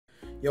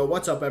Yo,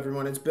 what's up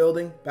everyone? It's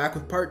Building, back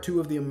with part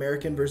 2 of the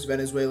American vs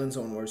Venezuelan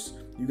Zone Wars.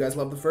 You guys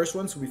loved the first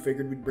one, so we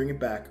figured we'd bring it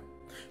back.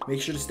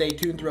 Make sure to stay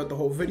tuned throughout the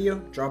whole video,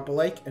 drop a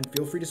like, and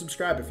feel free to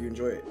subscribe if you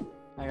enjoy it.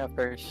 I got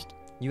first.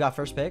 You got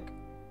first pick?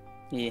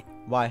 Yeah.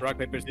 Why? Rock,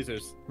 paper,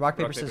 scissors. Rock,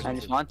 paper, scissors. I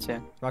just want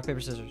to. Rock, paper,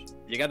 scissors.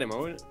 You got the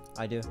moment?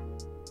 I do.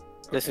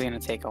 This is gonna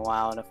take a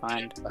while to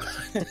find.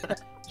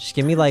 Just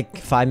give me like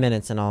 5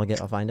 minutes and I'll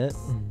find it.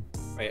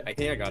 Wait, I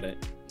think I got it.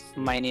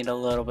 Might need a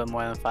little bit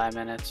more than 5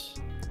 minutes.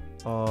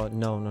 Oh,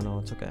 no,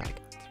 it's okay.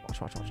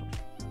 Watch.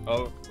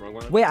 Oh, wrong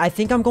one. Wait, I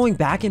think I'm going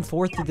back and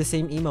forth through the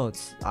same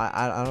emotes.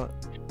 I don't...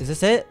 Is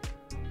this it?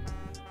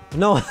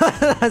 No,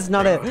 that's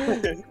not it.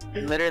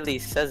 It literally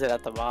says it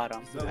at the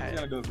bottom. So,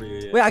 yeah, go for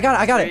you, yeah. Wait, I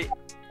got it.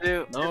 3,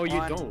 2, No, you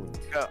 1,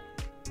 don't. Go.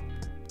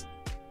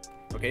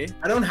 Okay.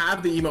 I don't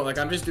have the emote, like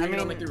I'm just doing it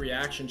on like the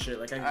reaction shit.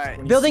 Like Alright.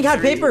 when you Building see had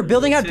three- paper.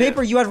 Building had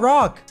paper. You had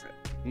rock.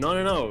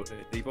 No.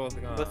 They both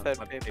got Both had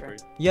paper. paper.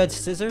 You had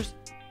scissors.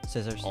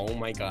 Scissors. Oh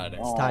my god.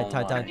 It's tied.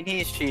 I think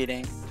he's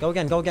cheating. Go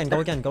again. Go again.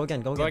 Oh,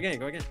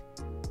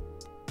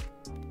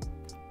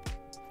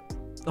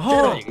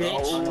 There you go.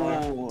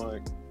 Oh.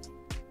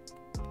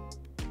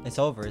 it's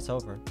over. It's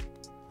over.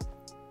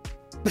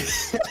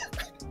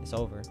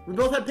 We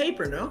both had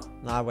paper, no?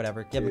 Nah,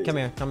 whatever. Yeah, but come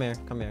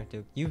here,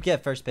 dude. You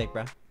get first pick,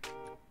 bro.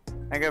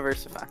 I got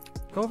Versify.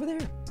 Go over there.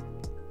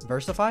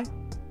 Versify?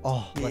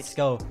 Oh, Yeah. let's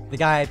go. The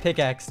guy I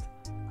pickaxed.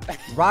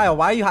 Ryle,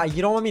 why are you high?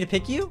 You don't want me to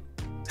pick you?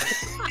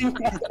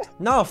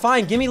 No,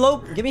 fine. Give me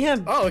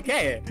him. Oh,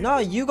 okay. No,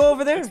 you go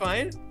over there. That's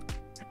fine.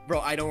 Bro,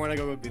 I don't want to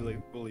go with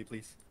Bully,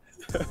 please.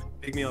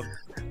 Pick me up.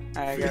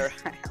 I got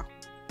Ryle.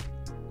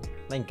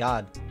 Thank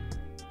God.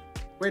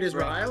 Wait, is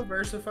Ryle,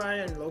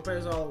 Versify, and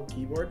Lopez all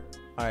keyboard?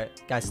 All right,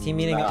 guys. Team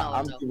meeting. Nah,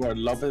 I'm keyboard.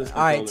 Lopez.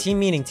 All right, team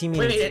meeting.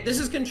 Wait, this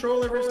is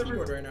controller versus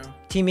keyboard right now.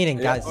 Team meeting,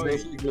 guys. Oh,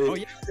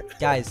 yeah.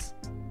 Guys,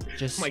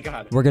 just. Oh my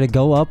god. We're gonna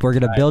go up. We're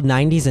gonna build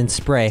 90s and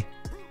spray.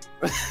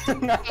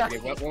 Okay,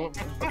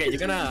 okay, you're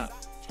gonna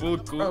full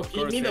Bro,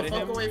 keep me the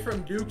fuck him. away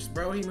from Dukes,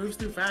 bro. He moves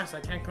too fast. I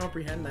can't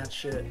comprehend that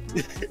shit.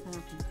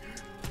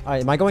 All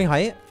right, am I going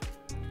height?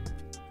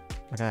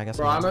 Okay, I guess.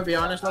 Bro, I'm gonna be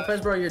honest, Lopez,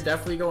 bro. You're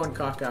definitely going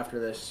cock after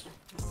this.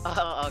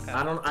 Oh, okay.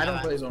 I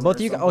don't play zone. Both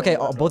of you. Okay,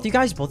 both you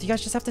guys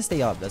just have to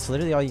stay up. That's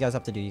literally all you guys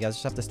have to do. You guys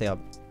just have to stay up.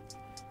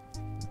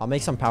 I'll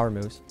make some power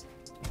moves.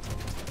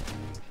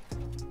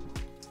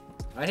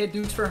 I hit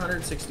Dukes for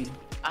 160.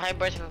 I have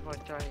burst for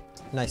 40.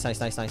 Nice.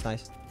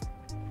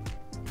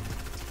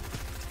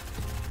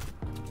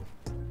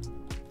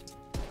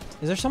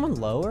 Is there someone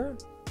lower?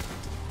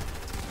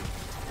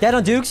 Dead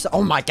on Dukes?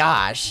 Oh my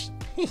gosh.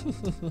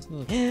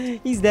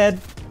 He's dead.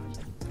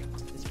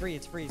 It's free.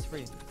 Come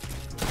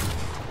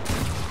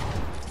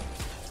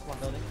on,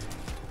 building.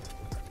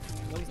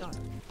 No, he's not.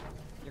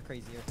 You're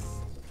crazier.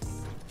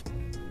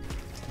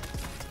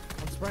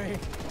 I'm spraying.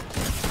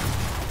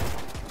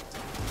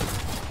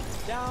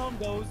 Down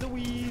goes the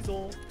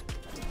weasel.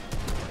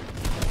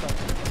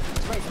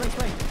 Spray.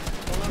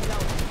 Don't let him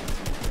down.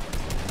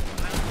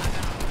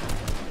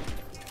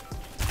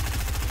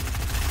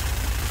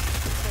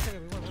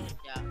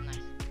 Yeah, nice.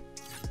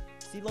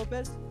 See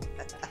Lopez?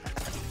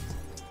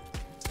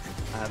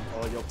 And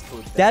all your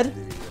food. Dead?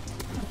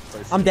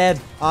 I'm dead.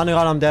 Oh no,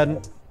 God, I'm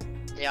dead.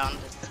 Yeah, I'm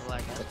just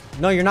like it.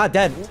 No, you're not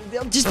dead.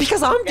 Just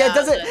because I'm dead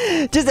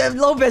doesn't. Just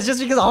Lopez. Just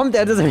because I'm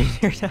dead doesn't mean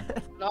you're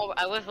dead. No,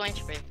 I was going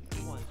to be.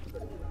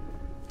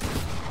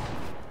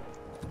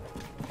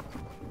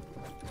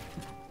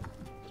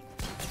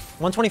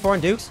 124 on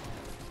Dukes.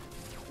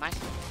 Nice.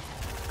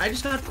 I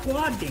just got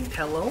quad dinked.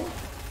 Hello.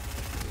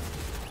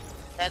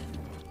 Dead.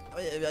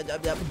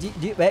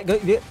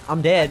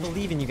 I'm dead. I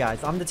believe in you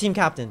guys. I'm the team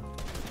captain.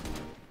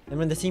 And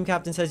when the team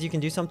captain says you can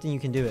do something, you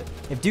can do it.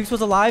 If Dukes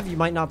was alive, you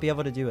might not be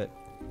able to do it.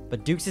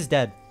 But Dukes is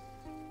dead.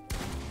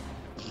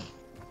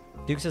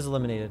 Dukes is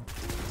eliminated.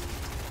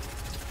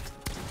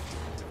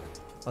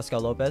 Let's go,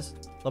 Lopez.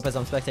 Lopez,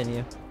 I'm spectating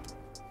you.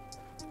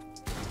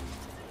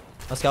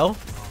 Let's go.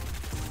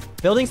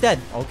 Building's dead.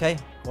 Okay.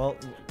 Well,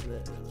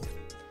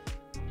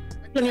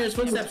 I can hear his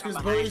footsteps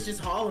because Bully's just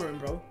hollering,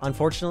 bro.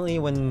 unfortunately,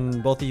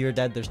 when both of you are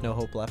dead, there's no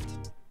hope left.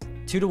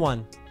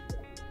 2-1.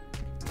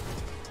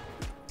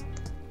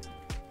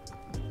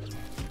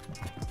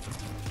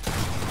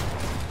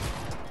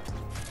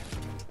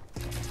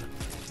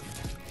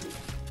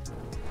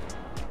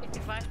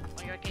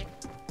 On your game.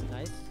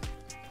 Nice.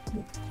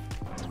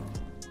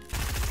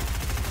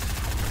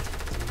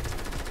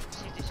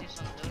 This is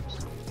on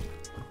Dukes.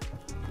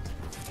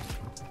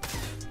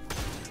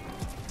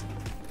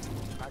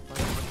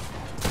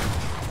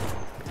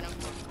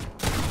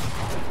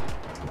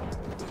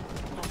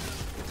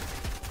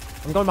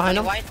 I'm going behind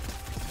him. White.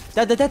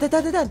 Dead.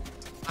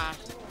 Ah,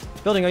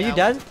 Building, are you Yeah.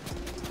 dead?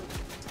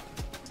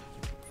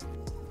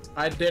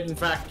 I did, in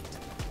fact,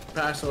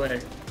 pass away.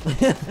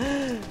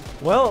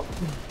 Well,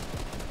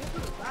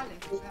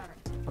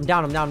 I'm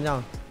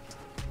down.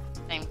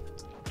 same.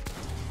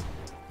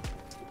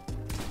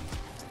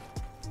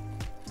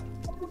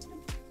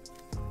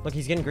 Look,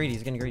 he's getting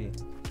greedy.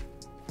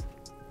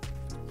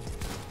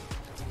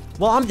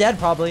 Well, I'm dead,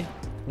 probably.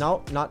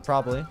 No, not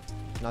probably.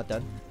 Not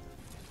dead.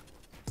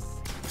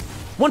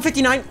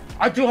 159.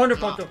 I 200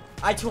 pumped him.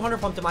 I 200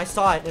 pumped him. I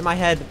saw it in my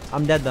head.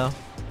 I'm dead though.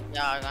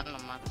 Yeah, I got no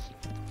mats.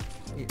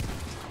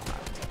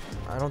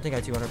 I don't think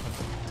I 200 pumped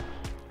him.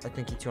 I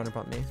think he 200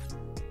 pumped me.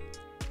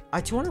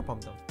 I 200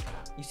 pumped him.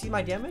 You see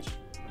my damage?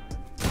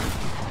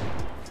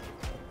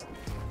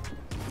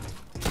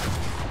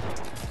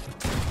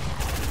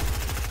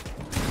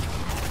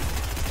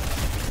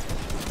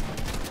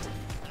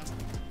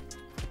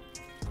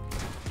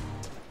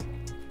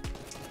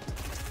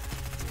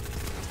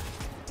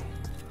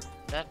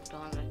 That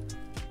 200.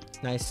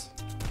 Nice.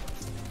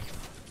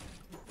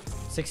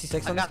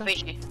 66 I on this got guy?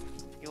 fishy.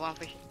 You want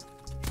fishy?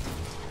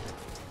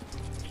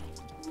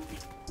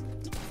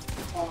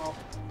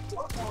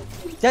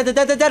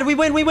 Dead. We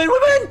win.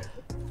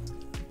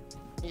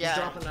 Yeah.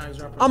 Dropping now, he's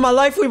dropping. On my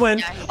life, we win.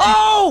 Yeah,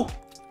 Oh!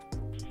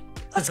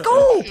 Let's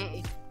go!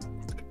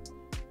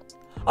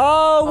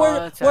 Oh,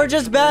 that's we're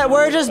just better.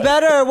 We're just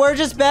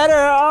better.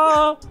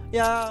 Oh,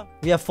 yeah.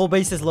 We have full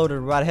bases loaded.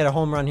 We're about to hit a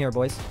home run here,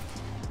 boys.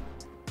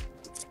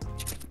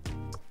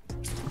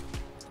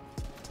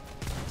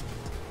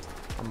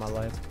 On my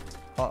life.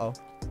 Uh-oh.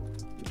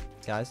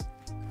 Guys,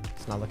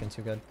 it's not looking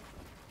too good.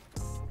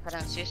 I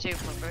don't see you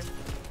for first.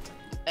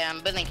 Hey,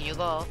 I'm building. Can you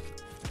go?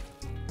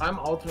 I'm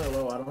ultimate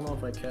low. I don't know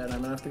if I can.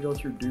 I'm gonna have to go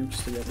through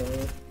Dukes to get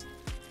low.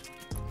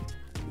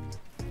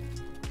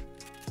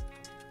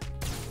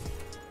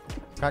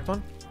 Cracked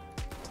one?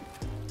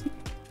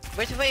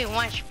 Where's the way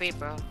 1 HP,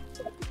 bro?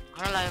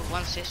 I don't like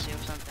 160 or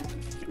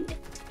something.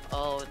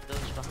 Oh,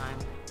 those behind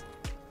me.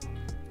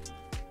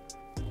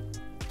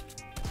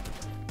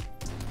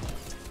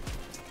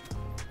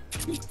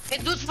 Hey,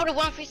 dude's for the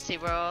 150,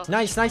 bro.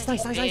 Nice.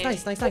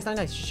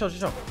 Show.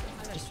 Just show.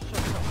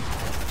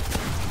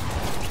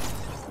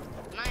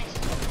 Nice.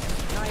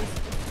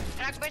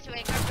 Crack break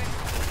away,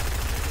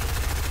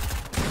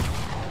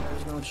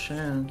 There's no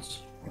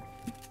chance.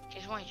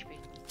 He's 1 HP.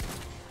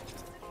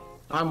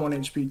 I'm 1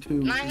 HP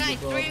too. Nice.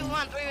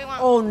 3v1.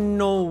 Oh,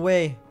 no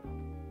way.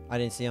 I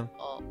didn't see him.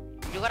 Oh,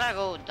 you gotta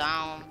go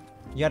down.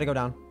 You gotta go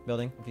down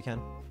building if you can.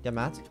 Get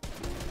mats.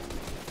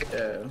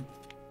 Yeah.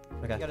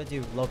 Okay. You gotta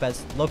do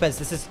Lopez,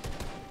 this is.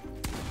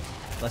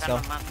 Let's go.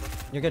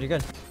 You're good.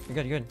 Good.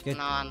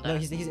 No, I'm No,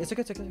 done. it's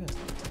okay. Just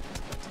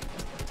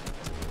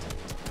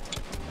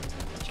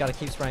gotta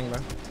keep spraying, bro.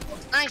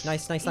 Nice.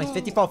 Nice.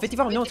 54.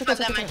 No, it's okay.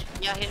 Damage.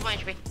 Yeah, he's 1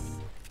 HP.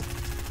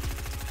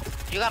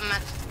 You got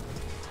mats.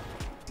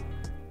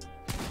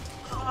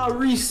 Ah,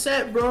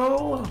 reset,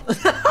 bro.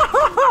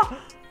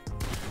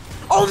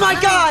 Oh my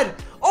god!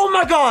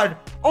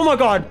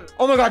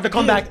 The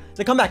comeback.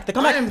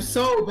 I am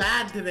so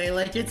bad today.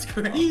 Like, it's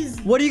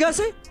crazy. What do you guys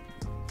say?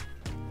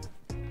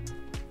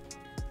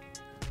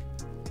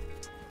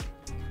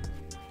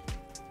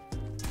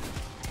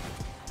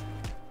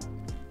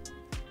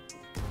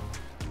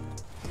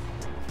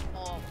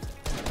 Oh,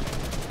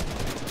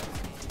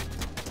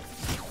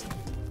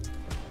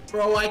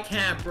 Bro, I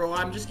can't, bro.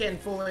 I'm just getting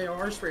full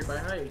AR sprayed by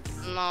height.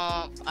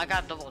 no, I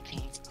got double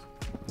team.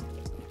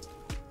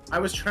 I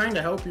was trying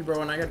to help you,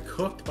 bro, and I got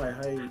cooked by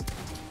height.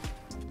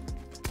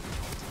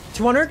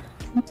 200?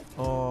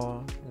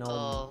 Oh, no.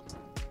 Oh,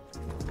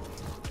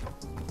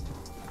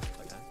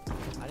 Okay.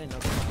 I didn't know.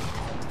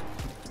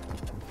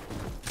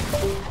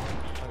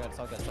 It's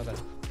all good.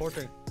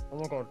 4-3. Oh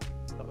my god.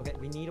 Okay,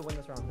 we need to win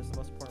this round. This is the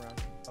most important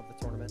round of the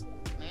tournament.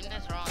 maybe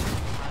that's wrong.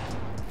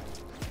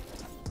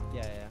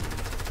 Yeah.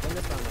 Win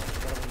this round, though. We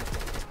gotta win this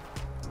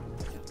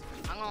one.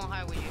 I'm going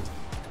high with you.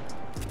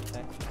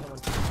 Okay.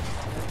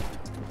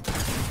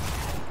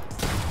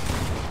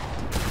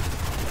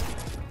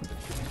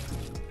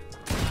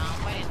 Yeah,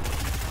 I'm fighting.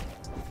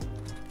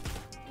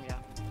 Yeah,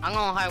 I'm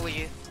going high with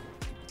you.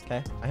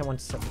 Okay. I hit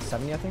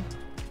 170, I think.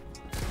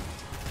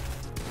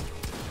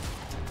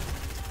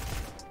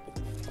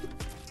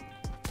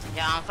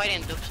 Yeah, I'm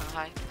fighting Dukes on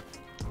high.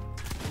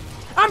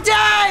 I'm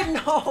dead!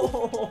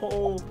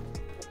 No!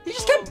 He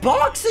just kept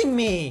boxing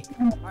me!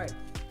 Alright.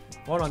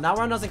 Hold on, that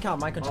round doesn't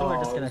count. My controller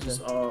disconnected.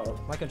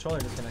 My controller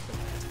disconnected.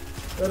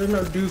 I didn't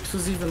know Dukes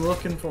was even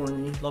looking for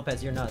me.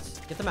 Lopez, you're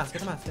nuts. Get the mask.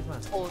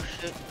 Oh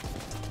shit.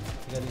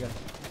 You good.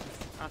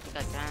 I don't think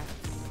I can.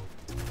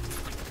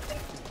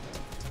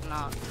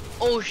 No.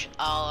 Oh sh.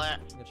 Oh.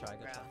 Good try.